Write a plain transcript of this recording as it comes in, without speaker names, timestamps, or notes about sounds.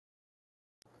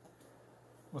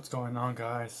What's going on,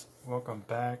 guys? Welcome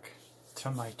back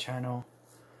to my channel.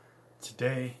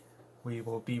 Today we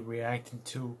will be reacting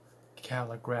to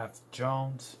Khaligraph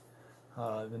Jones.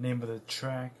 The name of the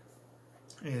track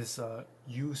is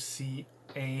Usiache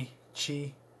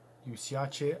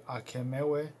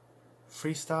Akemewe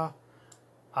Freestyle.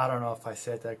 I don't know if I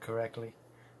said that correctly.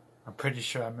 I'm pretty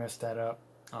sure I messed that up.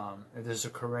 If there's a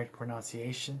correct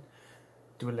pronunciation,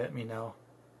 do let me know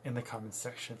in the comment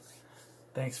section.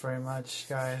 Thanks very much,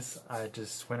 guys. I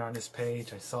just went on this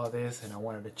page, I saw this, and I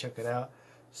wanted to check it out.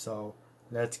 So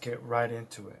let's get right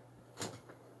into it.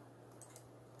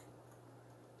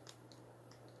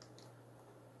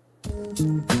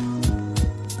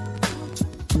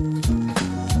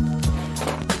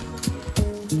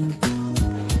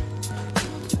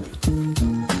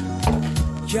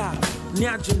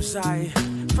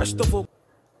 First of all,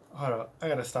 hold up, I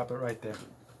gotta stop it right there.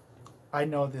 I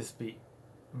know this beat.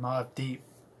 Mobb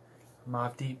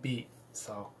Deep beat,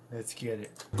 so let's get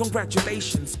it.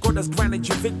 Congratulations, God has granted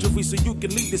you victory so you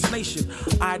can lead this nation.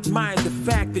 I admire the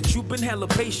fact that you've been hella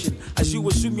patient. As you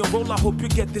assume your role, I hope you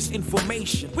get this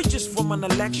information. We're just from an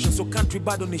election, so country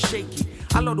bado is shaky.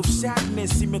 A lot of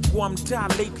sadness imekuwa mtaa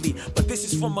lately, but this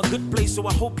is from a good place, so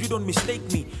I hope you don't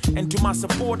mistake me. And to my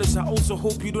supporters, I also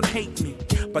hope you don't hate me.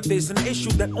 But there's an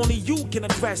issue that only you can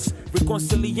address.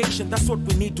 Reconciliation, that's what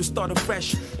we need to start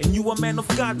afresh. And you are a man of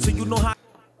God, so you know how.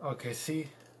 Okay, see,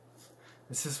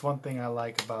 this is one thing I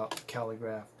like about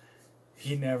Khaligraph.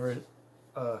 He never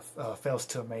fails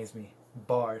to amaze me.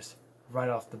 Bars right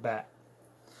off the bat.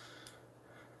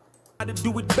 To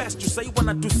do it best, you say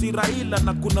wanna do Siraila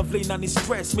na kuna vle na ni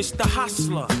stress. Mr.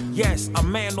 Hustler, yes, a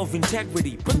man of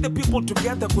integrity. Bring the people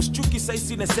together, cause Chuki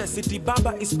says necessity.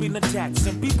 Baba is being attacked,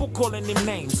 some people calling him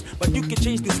names. But you can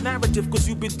change this narrative, cause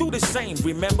you've been through the same.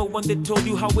 Remember when they told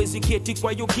you how eziketi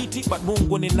kwa yo kiti? But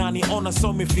Mungu ni nani ona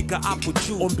so mefika hapo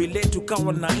juu. Ombi letu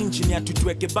kawa na inchi ni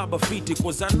atutweke baba fiti.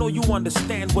 Cause I know you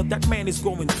understand what that man is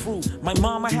going through. My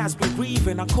mama has been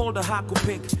grieving, I called her Haku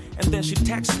Pick. And then she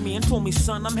texted me and told me,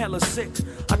 son, I'm hella sick.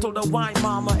 I told her, why,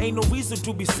 mama? Ain't no reason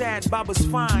to be sad. Baba's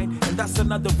fine, and that's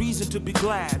another reason to be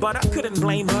glad. But I couldn't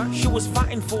blame her. She was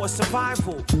fighting for her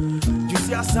survival.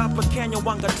 Usiache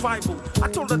Akemewe tribal. I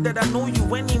told her that I know you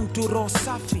went into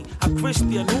Rosafi, a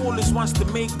Christian who always wants to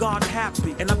make God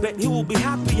happy. And I bet he will be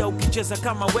happy ukicheza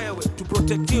kama wewe. To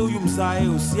protect you mzae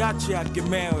Usiache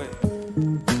Akemewe.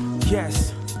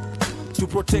 Yes. To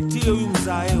protect you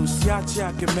mzae Usiache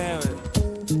Akemewe.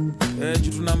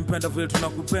 Juu tunampenda vile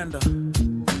tunakupenda.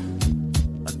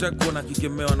 Nataka kuona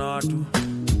kikemewa na watu.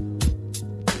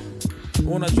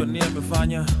 Unajua nini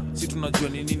amefanya, si tunajua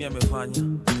nini amefanya.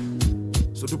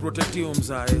 So to protect you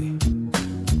mzae.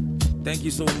 Thank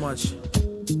you so much.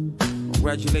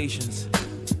 Congratulations.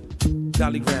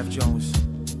 Khaligraph Jones.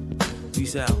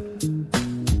 Peace out.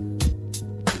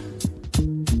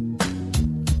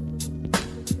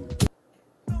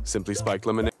 Simply Spiked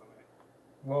Lemonade.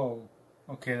 Whoa.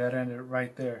 Okay, that ended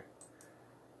right there.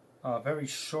 Very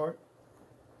short,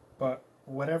 but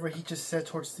whatever he just said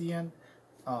towards the end,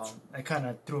 it kind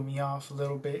of threw me off a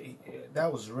little bit.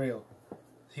 That was real.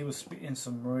 He was speaking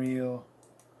some real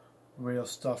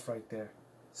stuff right there.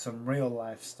 Some real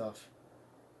life stuff.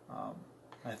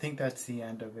 I think that's the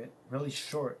end of it. Really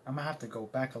short. I'm going to have to go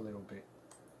back a little bit.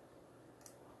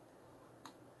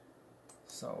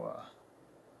 So,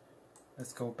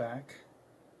 let's go back.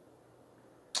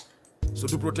 So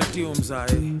to protect you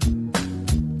mzae.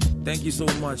 Thank you so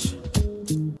much.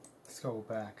 Let's go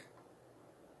back.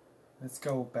 Let's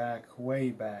go back,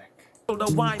 way back. Told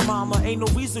her, why, mama? Ain't no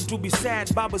reason to be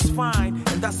sad. Baba's fine,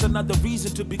 and that's another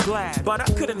reason to be glad. But I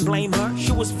couldn't blame her.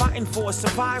 She was fighting for her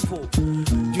survival.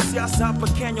 Usiache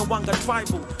Akemewe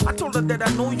tribal. I told her that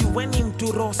I know you went into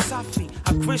Rosafi,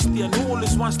 a Christian who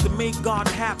always wants to make God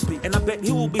happy. And I bet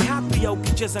he will be happy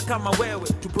ukicheza kama wewe.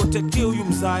 To protect you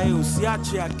mzae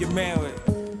Usiache Akemewe.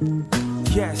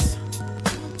 Yes.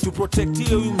 To protect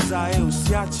you mzae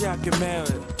Usiache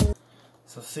Akemewe.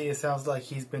 So see, it sounds like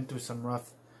he's been through some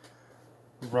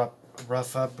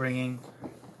rough upbringing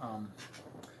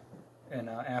in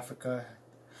Africa.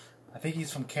 I think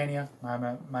he's from Kenya.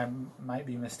 I might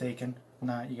be mistaken. If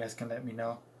not, you guys can let me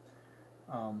know.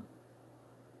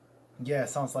 Yeah, it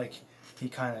sounds like he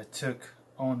kind of took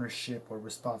ownership or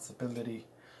responsibility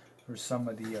for some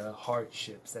of the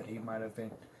hardships that he might have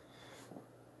been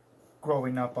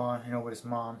growing up on, you know, with his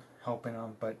mom helping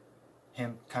him, but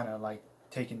him kind of like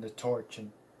taking the torch.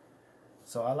 And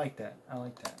so I like that. I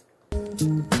like that.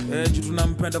 Juu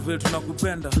tunampenda vile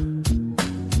tunakupenda.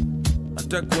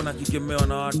 Nataka kuona kikemewa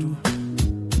na watu.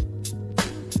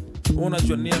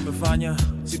 Unajua nini amefanya,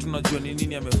 si tunajua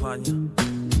nini amefanya.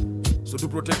 So to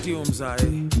protect you,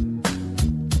 mzae.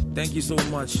 Thank you so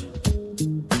much.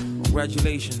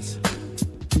 Congratulations.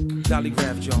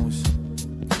 Khaligraph Jones.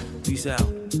 Peace out.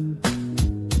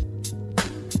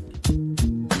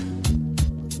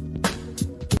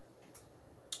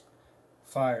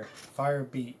 Fire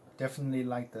beat. Definitely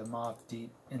like the Mobb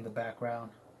Deep in the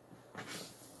background.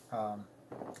 I'm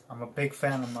a big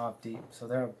fan of Mobb Deep, so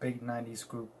they're a big 90s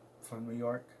group from New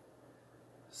York.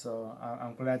 So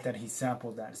I'm glad that he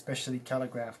sampled that, especially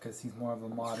Khaligraph, because he's more of a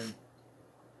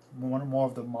more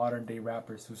of the modern day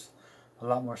rappers who's a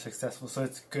lot more successful. So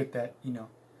it's good that, you know,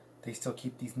 they still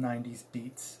keep these 90s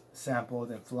beats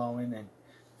sampled and flowing and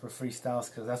for freestyles,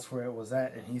 because that's where it was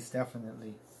at, and he's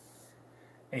definitely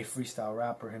a freestyle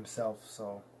rapper himself.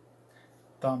 So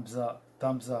thumbs up.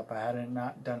 I hadn't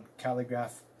not done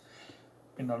Khaligraph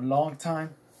in a long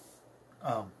time,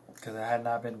 because I had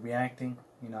not been reacting.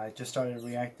 You know, I just started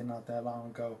reacting not that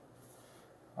long ago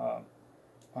on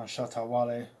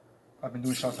Shatawale. I've been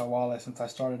doing Shatawale since I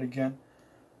started again,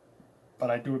 but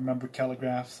I do remember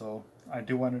Khaligraph, so I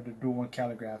do wanted to do one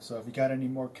Khaligraph. So if you got any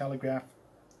more Khaligraph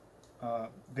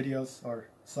videos or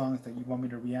songs that you want me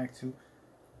to react to,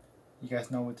 you guys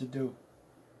know what to do.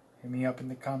 Hit me up in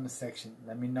the comment section.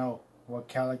 Let me know what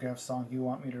Khaligraph song you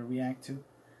want me to react to,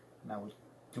 and I will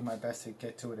do my best to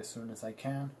get to it as soon as I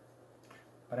can.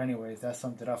 But anyways, that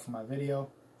summed it up for my video.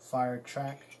 Fire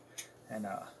track. And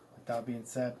with that being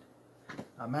said,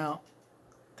 I'm out.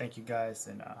 Thank you guys,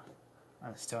 and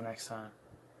until next time.